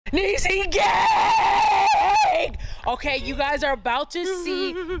Niecy Gang! Okay, you guys are about to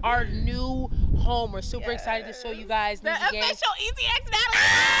see our new home. We're super excited to show you guys The Niecy Gang. official Easy X Natalie.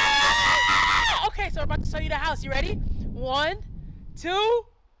 Ah! Okay, so we're about to show you the house. You ready? 1, 2,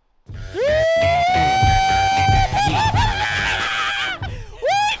 3.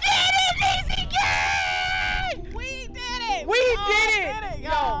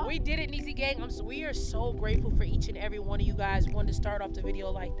 We did it, Niecy Gang. We are so grateful for each and every one of you guys. Wanted to start off the video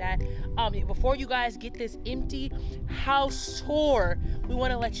like that. Before you guys get this empty house tour, we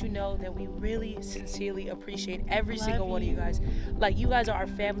want to let you know that we really sincerely appreciate every single one of you guys. Like, you guys are our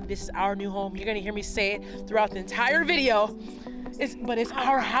family. This is our new home. You're gonna hear me say it throughout the entire video. But it's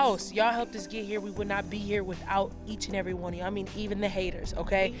our house. Y'all helped us get here. We would not be here without each and every one of you. I mean, even the haters,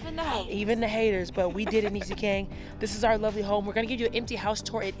 okay? Even the haters. But we did it, Niecy Gang. This is our lovely home. We're gonna give you an empty house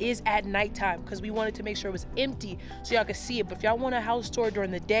tour. It is at nighttime because we wanted to make sure it was empty so y'all could see it. But if y'all want a house tour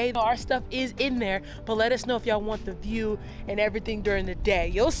during the day, our stuff is in there. But let us know if y'all want the view and everything during the day.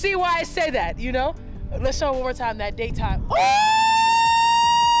 You'll see why I say that, you know? Let's show it one more time, that daytime.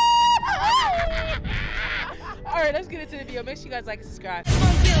 All right, let's get into the video. Make sure you guys like and subscribe.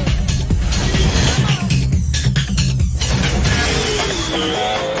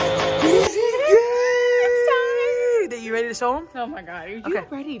 You ready to show them? Oh my God, are you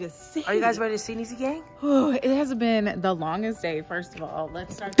ready to see? Are you guys ready to see Niecy Gang? Oh, it has been the longest day. First of all,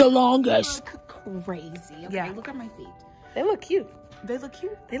 let's start. The longest. Crazy. Okay, yeah. Look at my feet. They look cute. They look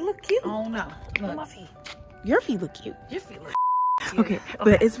cute? They look cute. Oh no. Look at my feet. Your feet look cute. Your feet look Okay,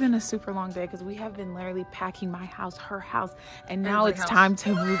 but it's been a super long day because we have been literally packing my house, her house, and now it's time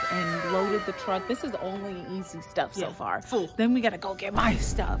to move and loaded the truck. This is only easy stuff so far. Full. Then we gotta go get my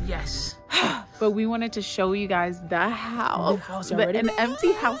stuff. Yes. But we wanted to show you guys the house, an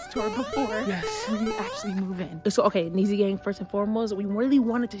empty house tour before we actually move in. So, okay, Niecy Gang, first and foremost, we really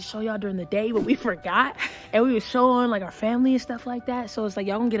wanted to show y'all during the day, but we forgot. And we were showing like our family and stuff like that. So it's like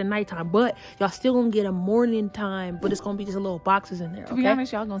y'all gonna get a nighttime, but y'all still gonna get a morning time, but it's gonna be just a little boxes in there, To be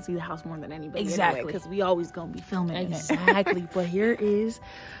honest, y'all gonna see the house more than anybody. Exactly. Because we always gonna be filming Exactly. But here it is.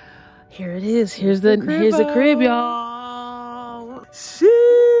 Here's the crib, y'all.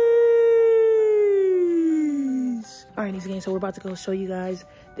 All right, Niecy Gang, so we're about to go show you guys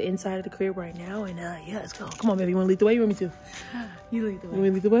the inside of the crib right now. And yeah, let's go. Come on, baby. You want to lead the way? You want me to? You lead the way. You want me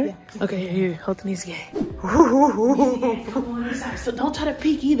to lead the way? Yeah. Okay, here. Hold the Niecy Gang. Come on inside. So don't try to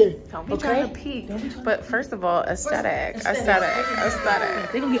peek either. Don't be trying to peek. But first of all, aesthetic. They're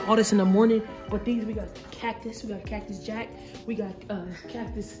going to get all this in the morning. But these, we got cactus. We got cactus jack. We got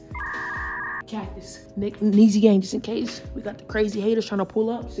cactus. Niecy Gang, just in case we got the crazy haters trying to pull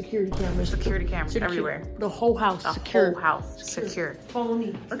up. Security cameras everywhere. The whole house secure. Follow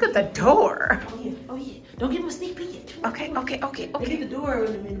me. Look at the door. Oh yeah. Don't give them a sneak peek yet. Okay. They get the door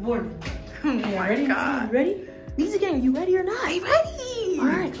in the morning. Oh my God. You ready? Niecy Gang, are you ready or not? I'm ready. All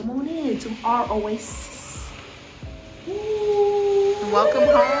right, come on in to our oasis. Welcome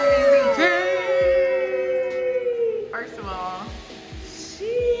home, Niecy Gang. First of all,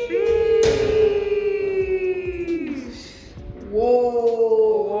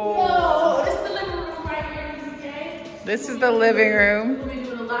 Whoa. This is the living room right here, Niecy Gang. This is the living room. We'll be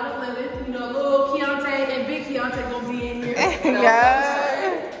doing a lot of living. You know, little Keontae and big Keontae gonna be in here.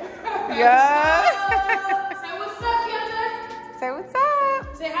 Yeah. Say what's up, Keontae. Say what's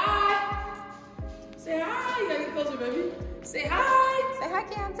up. Say hi. Say hi. You gotta get closer, baby. Say hi. Say hi,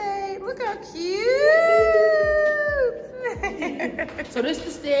 Keontae. Look how cute. So this is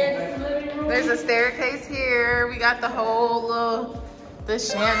the stairs. This is the living room. There's a staircase here. We got the whole the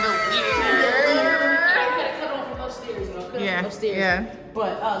chandelier. Yeah.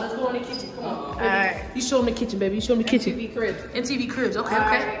 But let's go in the kitchen. Come on. All right. You show them the kitchen, baby. You show them the kitchen. MTV cribs. MTV cribs. Okay. All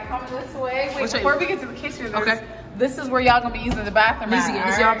right, come this way. Wait, before we get to the kitchen, okay. This is where y'all gonna be using the bathroom. This is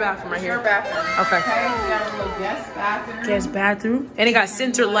y'all bathroom right here. Your bathroom. Okay. We got a little guest bathroom. Guest bathroom. And it got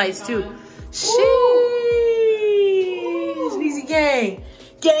center lights too. Sheesh. Niecy Gang.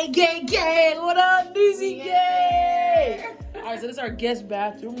 Gang. What up, Niecy Gang? All right, so this is our guest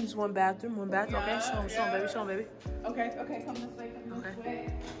bathroom. Just one bathroom. Okay, show them, baby. Okay, come this way, this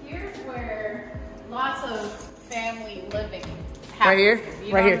way. Here's where lots of family living happens. Right here? You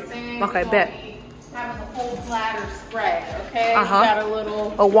know Right here. what I'm saying? Okay, We're bet. gonna be having a whole bladder spread, okay? Uh-huh. We got a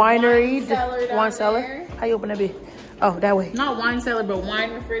little winery. wine cellar. There. How you open that bit? Oh, that way. Not wine cellar, but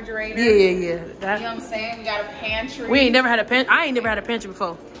wine refrigerator. Yeah. You know what I'm saying? We got a pantry. We ain't never had a pantry. I ain't never had a pantry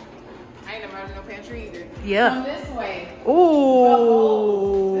before. I ain't never had no pantry either. Yeah. Come this way.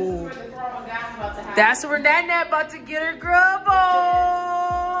 Ooh. This is where the throwing down's about to happen. That's where Nat about to get her grub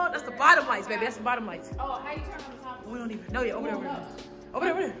on. That's the bottom lights, baby. That's the bottom lights. Oh, how you turn on the top? We don't even know yet. Over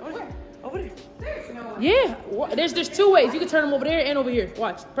there. Over there. Yeah. There's 2 ways. You can turn them over there and over here.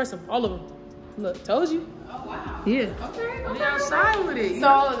 Watch. Press them. All of them. Look. Told you. Oh, wow. Yeah. Okay. We outside with it.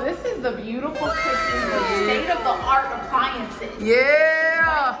 So this is the beautiful kitchen with state-of-the-art appliances.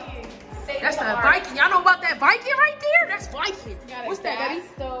 Yeah. That's the Viking. Y'all know about that Viking right there? That's Viking. What's that, buddy?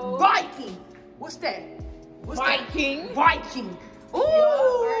 Stove. Viking. What's that? Viking. That? Viking. Ooh.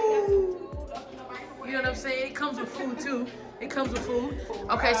 You know what I'm saying? It comes with food too. It comes with food.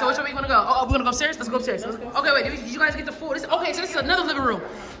 Okay, so which way we gonna go? Oh, we're gonna go upstairs? Let's go upstairs. Okay, wait, did you guys get the food? Okay, so this is another living room.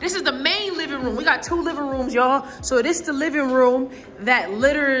 This is the main living room. We got 2 living rooms, y'all. So this is the living room that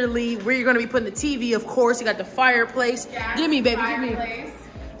literally where you're gonna be putting the TV, of course. You got the fireplace. Give me, baby, give me.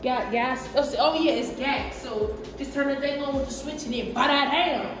 Got gas. Oh yeah, it's gas. So just turn the thing on with the switch and then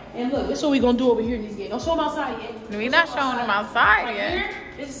ba-da-damn. And look, that's what we gonna do over here in these games. Don't show them outside yet. We're not showing them outside yet. Here,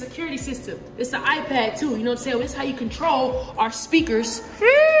 it's a security system. It's an iPad too. You know what I'm saying? This is how you control our speakers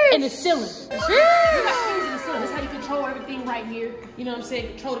in the ceiling. We got speakers in the ceiling. That's how you control everything right here. You know what I'm saying?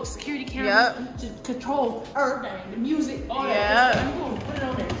 Control the security cameras. To control everything, the music, all that. Come on, put it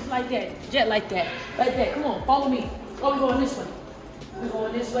on there, just like that, jet like that, like that. Come on, follow me. Oh, we're going this way. We're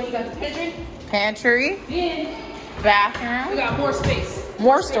going this way. You got the pantry. Pantry. Then bathroom. We got more space.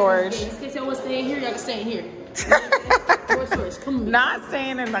 More storage. In case y'all want to stay in here, y'all can stay in here. More storage. Come on. Not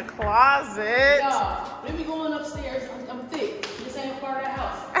staying in the closet. Y'all, let me going upstairs. I'm thick. This ain't a part of that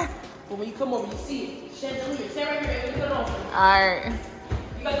house. But when you come over, you see it. Chandelier. Stay right here. Let me put it on for you. All right.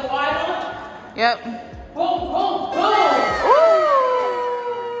 You got the wide on? Yep. Boom, boom, boom. Ooh.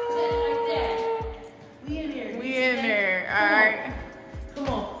 Just like that. We in there. We in there. All right. Come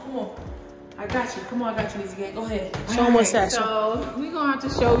on, come on. I got you. Come on, I got you, Lizzie Gang. Go ahead. Show them what's that. So we're gonna have to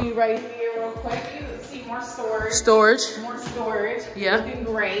show you right here real quick. You see more storage. Storage. More storage. Yeah. Looking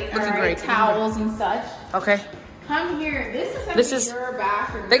great. Looking great. Towels and such. Okay. Come here. This is gonna be your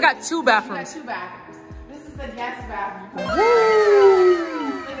bathroom. They got 2 bathrooms. You got 2 bathrooms. This is the guest bathroom.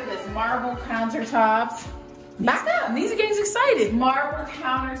 Woo! Look at this. Marble countertops. Back up. Lizzie Gang's excited. Marble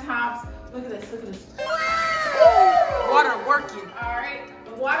countertops. Look at this. Look at this. Water working. All right.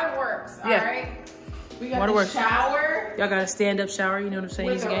 The water works. All right. We got water the works. Shower. Y'all got a stand-up shower. You know what I'm saying?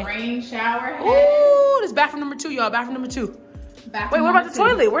 With a rain shower head. Ooh, this bathroom number 2, y'all. Bathroom number 2. Wait, what about the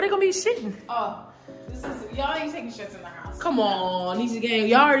toilet? Where they gonna be shitting? Oh, this is y'all ain't taking shits in the house. Come on, Lizzie Gang.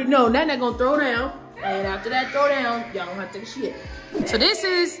 Y'all already know. Nana gonna throw down, and after that throw down, y'all don't have to take a shit. So this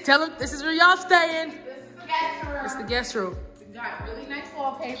is this is where y'all staying. This is the guest room. It's the guest room. Got really nice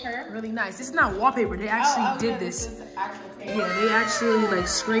wallpaper. Really nice. This is not wallpaper. They actually did this. This is actual paper. Yeah, they actually like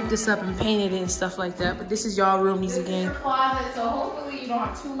scraped this up and painted it and stuff like that. But this is y'all room, Lizzie Gang. This is your closet, so hopefully you don't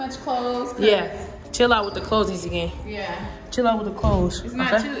have too much clothes. Yeah. Chill out with the clothes, Lizzie Gang. Yeah. Chill out with the clothes. It's not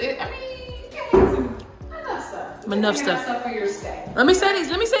too. I mean, you can have enough stuff. Enough stuff. Enough stuff for your stay. Let me say these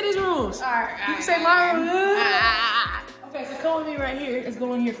rooms. All right. You can say my room. Okay, so come with me right here. Let's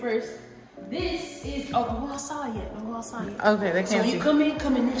go in here first. This is don't go outside yet. Don't go outside yet. Okay, they can't so see. you come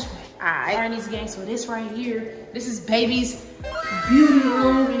in this way. Alright. These gangs. So this right here, this is baby's beauty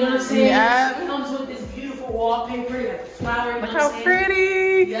room. You know what I'm saying? Yeah. It comes with this beautiful wallpaper. You got the flower. You Look know how what I'm saying?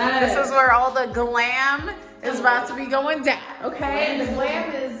 pretty. Yes. This is where all the glam is about to be going down. Okay. And the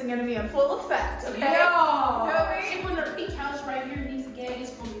glam is gonna be in full effect. Okay. Yo. She put her pink couch right here. These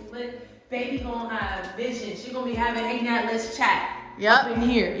gangs gonna be lit. Baby gonna have vision. She gonna be having hey Nat, let's chat. Up in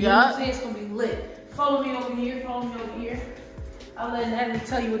here. You know what I'm saying? It's gonna be lit. Follow me over here. Follow me over here. I'll let Natalie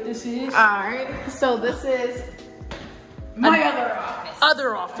tell you what this is. Alright. So this is my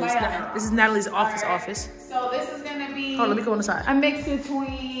other office. This is Natalie's office. So this is gonna be let me go on the side. a mix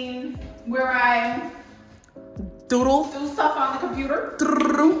between where I do stuff on the computer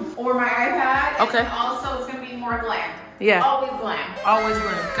or my iPad. Okay. And also it's gonna be more glam. Yeah. Always glam. Always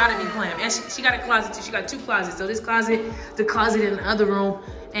glam. Gotta be glam. And she got a closet too. She got 2 closets. So this closet, the closet in the other room,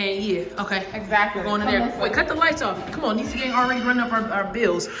 and yeah, okay. Exactly. We're going in there. Wait, cut the lights off. Come on, these gang already running up our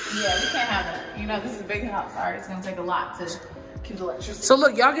bills. Yeah, we can't have that. You know, this is a big house. All right, it's gonna take a lot to keep the electricity. So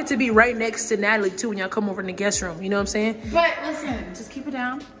look, y'all get to be right next to Natalie too when y'all come over in the guest room. You know what I'm saying? But listen, just keep it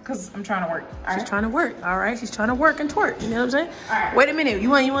down, cause I'm trying to work. She's trying to work. All right, she's trying to work and twerk. You know what I'm saying? All right. Wait a minute. You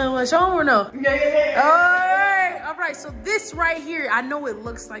want to show them or no? Yeah. All right. So this right here, I know it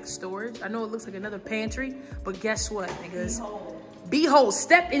looks like storage. I know it looks like another pantry, but guess what, niggas? Behold,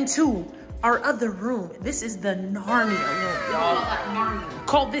 step into our other room. This is the Narnia room, y'all.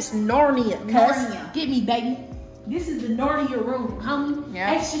 Call this Narnia. Narnia. Get me, baby. This is the Narnia room, homie.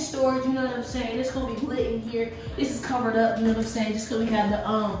 Yeah. Extra storage, you know what I'm saying? It's gonna be lit in here. This is covered up, you know what I'm saying? Just because we have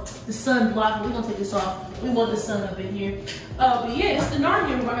the sun block. We're gonna take this off. We want the sun up in here. But yeah, it's the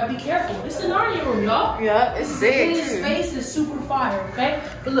Narnia room. I gotta be careful. It's the Narnia room, y'all. Yeah, it's big. This space is super fire, okay?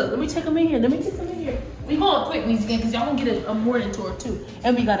 But look, let me take them in here. We going quick, these again, because y'all gonna get a morning tour too.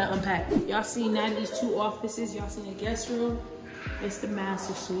 And we gotta unpack. Y'all seen Natalie's 2 offices. Y'all seen the guest room. It's the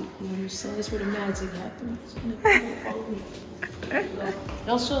master suite, you know what I'm saying? It's where the magic happens.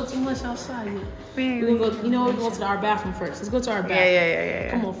 Don't show too much outside yet. We're gonna go, you know, we're going to our bathroom first. Let's go to our bathroom. Yeah.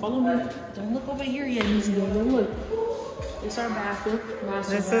 Come on, follow me. Don't look over here yet, easy. Don't look. It's our bathroom.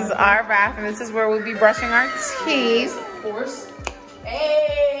 This is our bathroom. This is where we'll be brushing our teeth. Of course.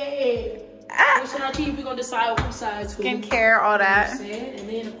 Hey! Brushing our teeth, we're gonna decide which side to. Skincare, all that. You know what I'm saying? And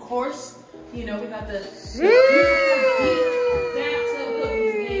then, of course, you know, we got the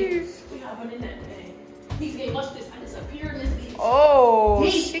watch this. I disappeared in this beach. Oh,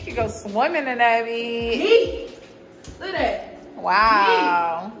 she could go swimming in that beach. Look at that.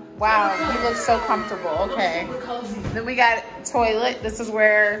 Wow. Wow, you look so comfortable. Okay. Then we got toilet. This is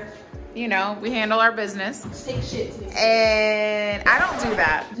where, you know, we handle our business. Take shit. And I don't do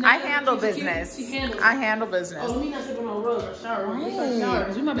that. I handle business. I handle business. Oh, let me not take on a rug or shower.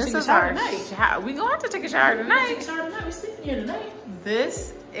 This is our shower. We gonna have to take a shower tonight. Take a shower tonight. We sleeping here tonight.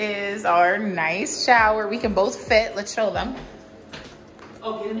 This is our nice shower. We can both fit. Let's show them.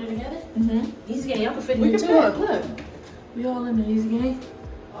 Oh, get in there together? Mm-hmm. Easy gang, y'all can fit in there too. Look. We all in there, easy gang.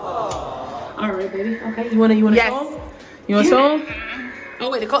 Oh. All right, baby. Okay, you wanna yes. show them? You wanna show them? Oh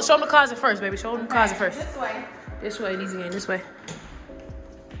wait, show them the closet first, baby. Show them the closet first. This way. This way, easy gang. This way.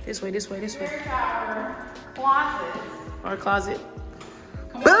 This way. Here's our closet. Our closet.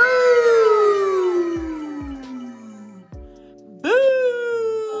 Come Boom!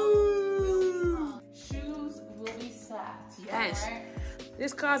 Shoes will be sacked. Yes. Right?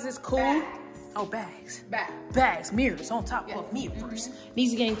 This closet's cool. Bags. Oh, bags. Bags, mirrors on top of mirrors.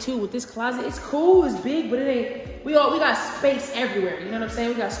 Needs gang too with this closet. It's cool, it's big, but it ain't. We got space everywhere. You know what I'm saying?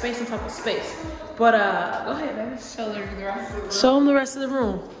 We got space on top of space. But go ahead, baby. Show them the rest of the room. Show them the rest of the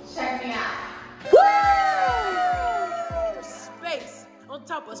room. Check me out. Woo! Space on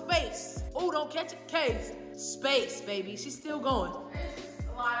top of space. Oh, don't catch it, case. Space, baby. She's still going. A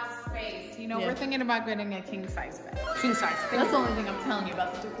lot of space. You know, we're thinking about getting a king size bed. King size. That's the only thing I'm telling you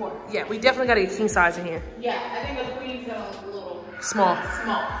about the decor. Yeah, we definitely got to get king size in here. Yeah, I think the queen's gonna look a little small.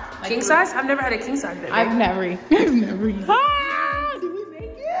 Like king size? I've never had a king size bed. I've never Did we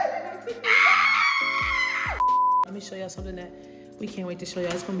make it? Let me show y'all something that we can't wait to show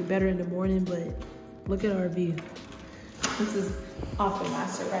y'all. It's gonna be better in the morning, but look at our view. This is off the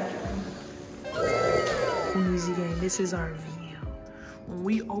master bedroom. Easy game. This is our view. When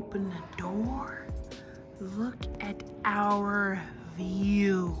we open the door, look at our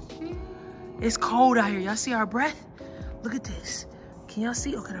view. It's cold out here. Y'all see our breath? Look at this. Can y'all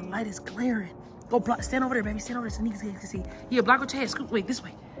see? Okay, the light is glaring. Go block. Stand over there, baby. Stand over there so niggas can see. Yeah, block with your head. Scoot. Wait, this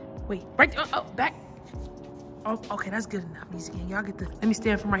way. Wait, right there. Oh, back. Oh, okay, that's good enough. Easy gang. Y'all get the. Let me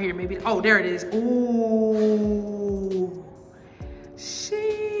stand from right here, maybe. Oh, there it is. Ooh. Sheesh.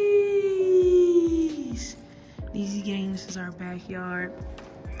 Easy gang. This is our backyard.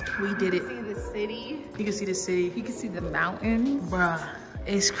 We did it. You can see the city. You can see the city. You can see the mountains. Bruh,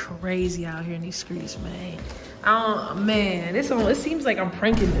 it's crazy out here in these streets, man. Man, it seems like I'm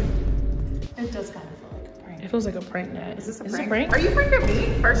pranking them. It does kind of feel like a prank. It feels like a prank now. Is this a prank? Are you pranking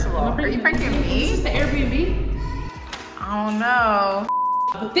me? First of all, are you pranking me? Is this the Airbnb? I don't know.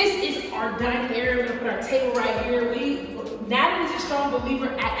 But this is our dining area. We're gonna put our table right here. Natalie's a strong believer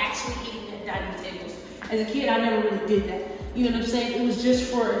at actually eating at dining tables. As a kid, I never really did that. You know what I'm saying? It was just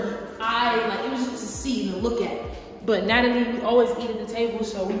for it was just to see and to look at. But Natalie, we always eat at the table,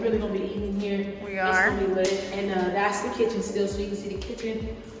 so we're really gonna be eating here. We are. It's gonna be lit. And that's the kitchen still, so you can see the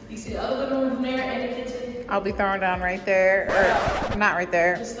kitchen. You see the other living room from there and the kitchen. I'll be throwing down right there, or not right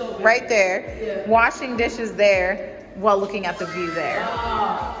there, Right there. Yeah. Washing dishes there while looking at the view there.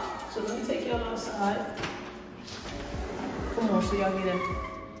 So let me take y'all outside. Come on, so y'all get an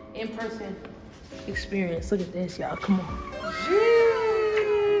in-person experience. Look at this, y'all. Come on.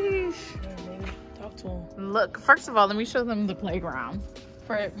 Jeez. Yeah, baby. Talk to them. Look, first of all, let me show them the playground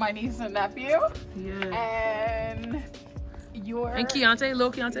for my niece and nephew. Yeah. And Keontae,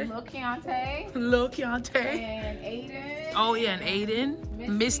 Lil Keontae. And Aiden. Oh yeah, and Aiden,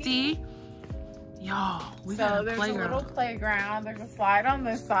 Misty. Y'all, we got a there's playground. a little playground. There's a slide on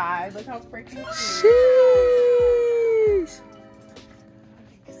this side. Look how freaking cute. Sheesh.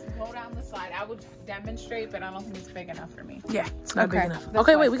 Go down the slide. I would demonstrate, but I don't think it's big enough for me. Yeah, it's not big enough.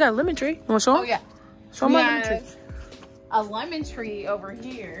 Okay, wait, we got a lemon tree. You want to show them? Oh yeah. Show my lemon tree. A lemon tree over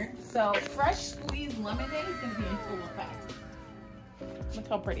here. So fresh squeezed lemonade is gonna be in full effect. Look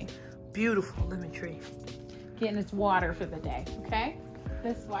how pretty. Beautiful lemon tree. Getting its water for the day, okay?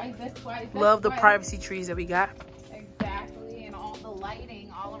 This way, this way, this Love the way. privacy trees that we got. Exactly, and all the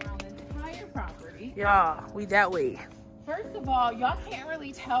lighting all around the entire property. Yeah, we that way. First of all, y'all can't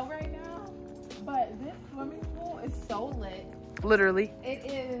really tell right now, but this swimming pool is so lit. Literally. It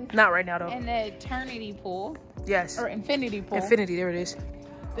is. Not right now though. An eternity pool. Yes. Or infinity pool. Infinity, there it is.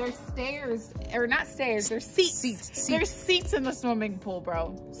 There's stairs, or not stairs, there's seats. Seats. There's seats in the swimming pool,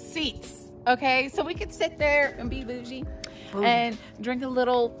 bro. Seats, okay? So we could sit there and be bougie and drink a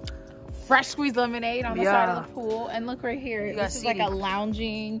little fresh squeezed lemonade on the side of the pool. And look right here. This is like a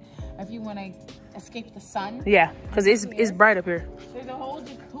lounging, if you want to escape the sun. Yeah, because it's bright up here. There's a whole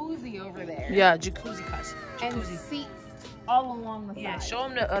jacuzzi over there. Yeah, jacuzzi. And seats all along the side. Yeah, show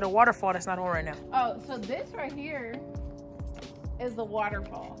them the waterfall that's not on right now. Oh, so this right here is the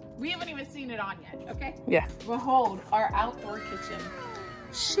waterfall. We haven't even seen it on yet, okay? Yeah. Behold, our outdoor kitchen.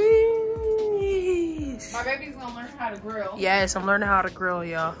 Sheesh. My baby's gonna learn how to grill. Yes, I'm learning how to grill,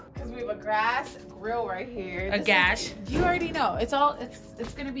 y'all. Because we have a grass grill right here. A gash. You already know. It's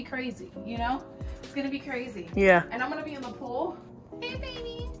gonna be crazy, you know? It's gonna be crazy. Yeah. And I'm gonna be in the pool. Hey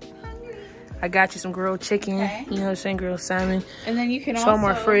baby, hungry. I got you some grilled chicken. Okay. You know what I'm saying? Grilled salmon. And then you can show also...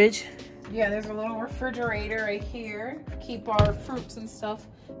 our fridge. Yeah, there's a little refrigerator right here. Keep our fruits and stuff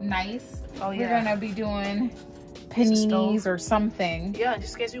nice. Oh, yeah. We're gonna be doing paninis or something. Yeah,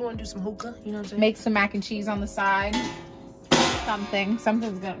 just in case we want to do some hookah, you know what I'm saying? Make some mac and cheese on the side. Something's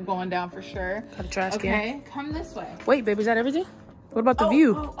going down for sure. Got a trash can. Okay, come this way. Wait, baby, is that everything? What about the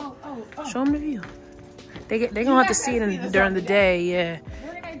view? Oh. Show them the view. They gonna have to see it during the day, yeah.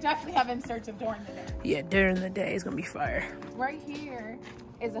 We're gonna definitely have inserts of during the day. Yeah, during the day, it's gonna be fire. Right here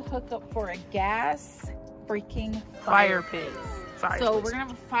is a hookup for a gas freaking fire pit. So we're gonna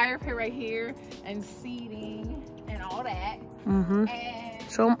have a fire pit right here and seating and all that. Mm-hmm.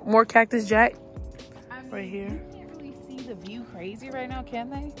 And show more Cactus Jack. I mean, right here. You can't really see the view crazy right now, can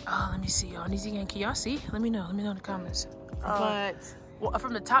they? Oh, let me see, y'all. Can y'all see? Let me know. Let me know in the comments. But well,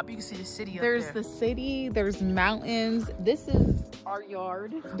 from the top, you can see the city up there's there. the city. There's mountains. This is our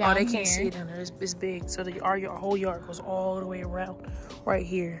yard down they here. can't see it down there. It's big. So our whole yard goes all the way around right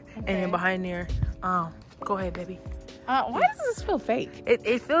here. Okay. And then behind there, go ahead, baby. Why does this feel fake?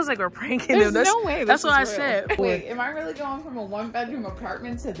 It feels like we're pranking them. There's no way. That's what I said. Wait, am I really going from a 1-bedroom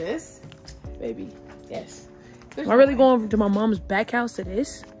apartment to this? Baby, yes. Am I really going to my mom's back house to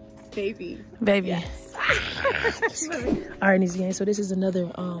this? Baby. Yes. All right, Nizzy Gang. So this is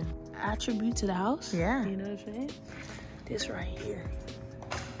another attribute to the house. Yeah. You know what I'm saying? This right here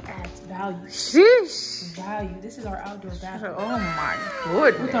adds value. Sheesh. Value. This is our outdoor bathroom. Oh my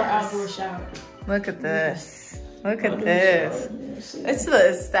goodness. With our outdoor shower. Look at this. Look at this. It's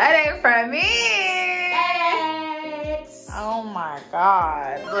the aesthetic for me. Oh my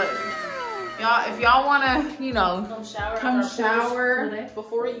God. Look. Y'all, if y'all want to, you know, come shower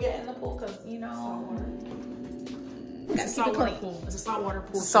before you get in the pool, because, you know, it's a saltwater pool. It's a saltwater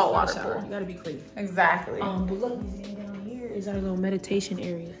pool. Saltwater pool. You gotta be clean. Exactly. But look, down here is our little meditation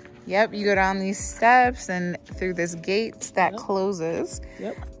area. Yep, you go down these steps and through this gate that closes.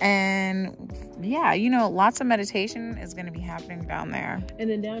 Yep. And yeah, you know, lots of meditation is going to be happening down there. And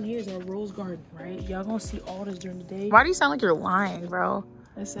then down here is our rose garden, right? Y'all gonna see all this during the day. Why do you sound like you're lying, bro?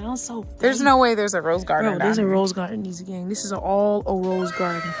 That sounds so fake. There's no way there's a rose garden. Bro, there's a rose garden, Nizzy Gang. This is all a rose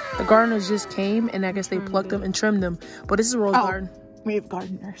garden. The gardeners just came and I guess they plucked them and trimmed them. But this is a rose garden. We have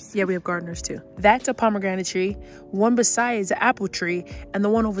gardeners. Yeah, we have gardeners too. That's a pomegranate tree. One beside is an apple tree. And the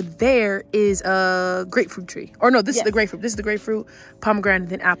one over there is a grapefruit tree. Or no, this is the grapefruit. This is the grapefruit, pomegranate,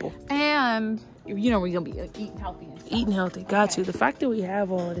 then apple. And, you know, we're going to be eating healthy and stuff. Eating healthy. Got to. The fact that we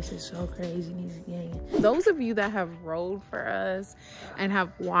have all this is so crazy, Nizzy Gang. Those of you that have rode for us and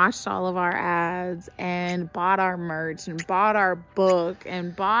have watched all of our ads and bought our merch and bought our book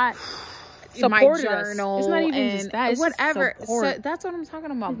and bought... my journal. It's not even just that. It's whatever. So that's what I'm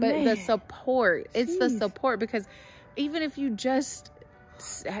talking about. But the support. It's the support, because even if you just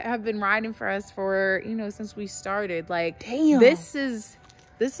have been riding for us for, you know, since we started, like, damn, this is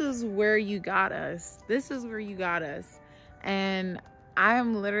where you got us. This is where you got us. And I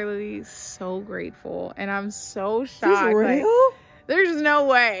am literally so grateful, and I'm so shocked. Like, there's no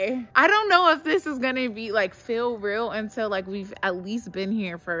way. I don't know if this is gonna be like feel real until like we've at least been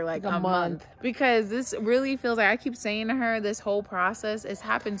here for like a month, because this really feels like, I keep saying to her, this whole process has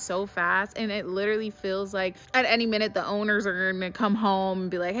happened so fast, and it literally feels like at any minute the owners are gonna come home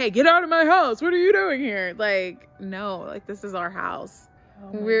and be like, hey, get out of my house, what are you doing here? Like, no, like, this is our house.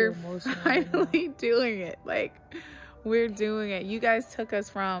 we're finally doing it. Like, we're doing it. You guys took us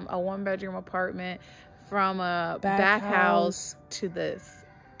from a 1-bedroom apartment, from a back house to this.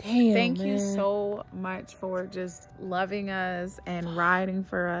 Damn, Thank man. you so much for just loving us and riding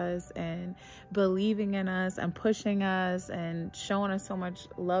for us and believing in us and pushing us and showing us so much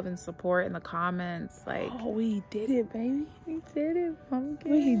love and support in the comments. Like, oh, we did it, baby. we did it,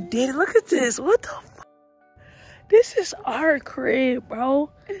 pumpkin. We did it. Look at this. What the fuck? This is our crib, bro.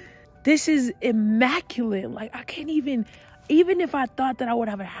 This is immaculate. Like, I can't even if I thought that I would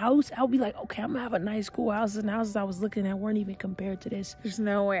have a house, I would be like, okay, I'm gonna have a nice, cool house. And the houses I was looking at weren't even compared to this. There's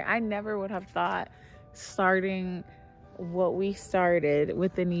no way. I never would have thought, starting what we started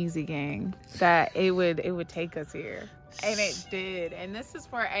with the Neasy Gang, that it would take us here. And it did. And this is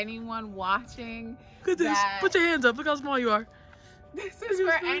for anyone watching. Look at this. Put your hands up. Look how small you are. This is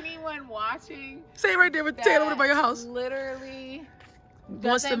for anyone watching. Say it right there. Say it over by your house. Literally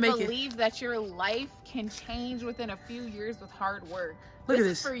wants to make believe that your life can change within a few years with hard work. Look at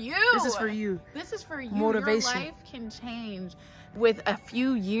this is for you. This is for you. This is for you. Motivation. Your life can change with a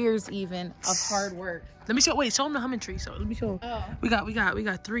few years even of hard work. Let me show. Wait, show them the humming tree. So let me show. Oh. We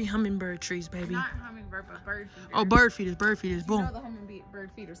got 3 hummingbird trees, baby. Not hummingbird, but bird feeders. Oh, bird feeders. Bird feeders. Boom. You know the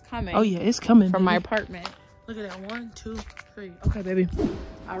hummingbird feeders coming. Oh yeah, it's coming from baby. my apartment. Look at that. 1, 2, 3. Okay, baby.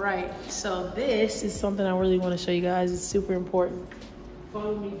 All right. So this is something I really want to show you guys. It's super important.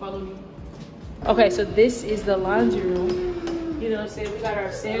 Follow me. Follow me. Okay, so this is the laundry room. You know what I'm saying? We got our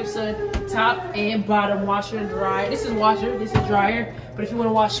Samsung top and bottom washer and dryer. This is washer. This is dryer. But if you want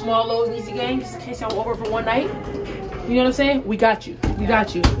to wash small loads, Neasy Gang, just in case y'all over for one night, you know what I'm saying? We got you. We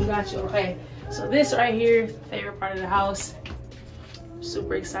got you. We got you. Okay. So this right here, favorite part of the house.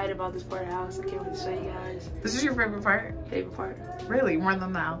 Super excited about this part of the house. I can't wait to show you guys. This is your favorite part? Favorite part. Really? More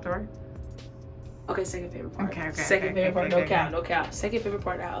than the outdoor? Okay, second favorite part. Okay. Second favorite part. No count. No count. Second favorite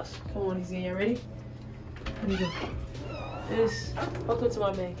part of the house. Come on, Neasy. You ready? Here we go. This. Welcome to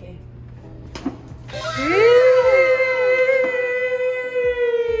my man cave.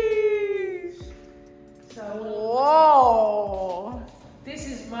 So, whoa. This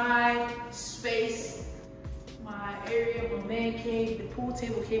is my space, my area, my man cave. The pool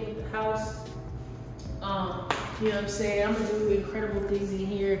table came with the house. You know what I'm saying? I'm gonna do incredible things in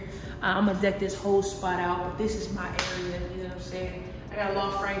here. I'm gonna deck this whole spot out, but this is my area, you know what I'm saying? I got a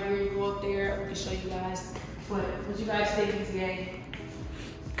loft right here, you go up there, I can show you guys. But what you guys think, Neasy Gang?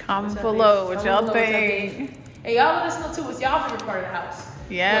 Comment below what y'all think. Hey, y'all let us know too, what's y'all favorite part of the house?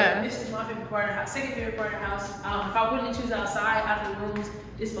 Yeah. But this is my favorite part of the house. Second favorite part of the house. If I wouldn't choose outside, out of the rooms,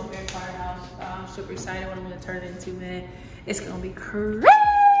 this is my favorite part of the house. I'm super excited what I'm gonna turn it into, man. It's gonna be crazy.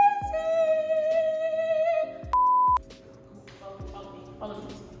 Follow me.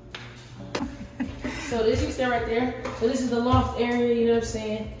 So this you stand right there. So this is the loft area, you know what I'm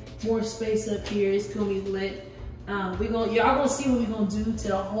saying? More space up here. It's gonna be lit. Y'all gonna see what we're gonna do to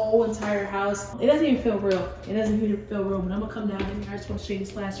the whole entire house. It doesn't even feel real. It doesn't even feel real, but I'm gonna come down here. I just wanna show you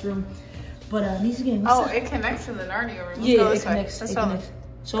this last room. But Neasy Gang, what's up? It connects to the Narnia room. Yeah, it connects. Let's go.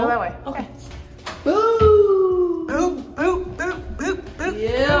 So, go that way. Okay. Boop, boop, boop, boop, boop.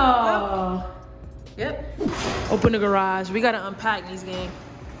 Yeah. Yep. Open the garage. We gotta unpack Neasy Gang.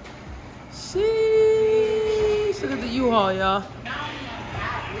 Sheesh. Look at the U-Haul, y'all.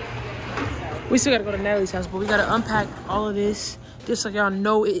 We still gotta go to Natalie's house, but we gotta unpack all of this. Just so y'all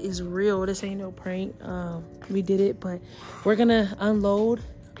know it is real. This ain't no prank. We did it, but we're gonna unload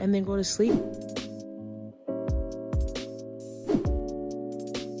and then go to sleep.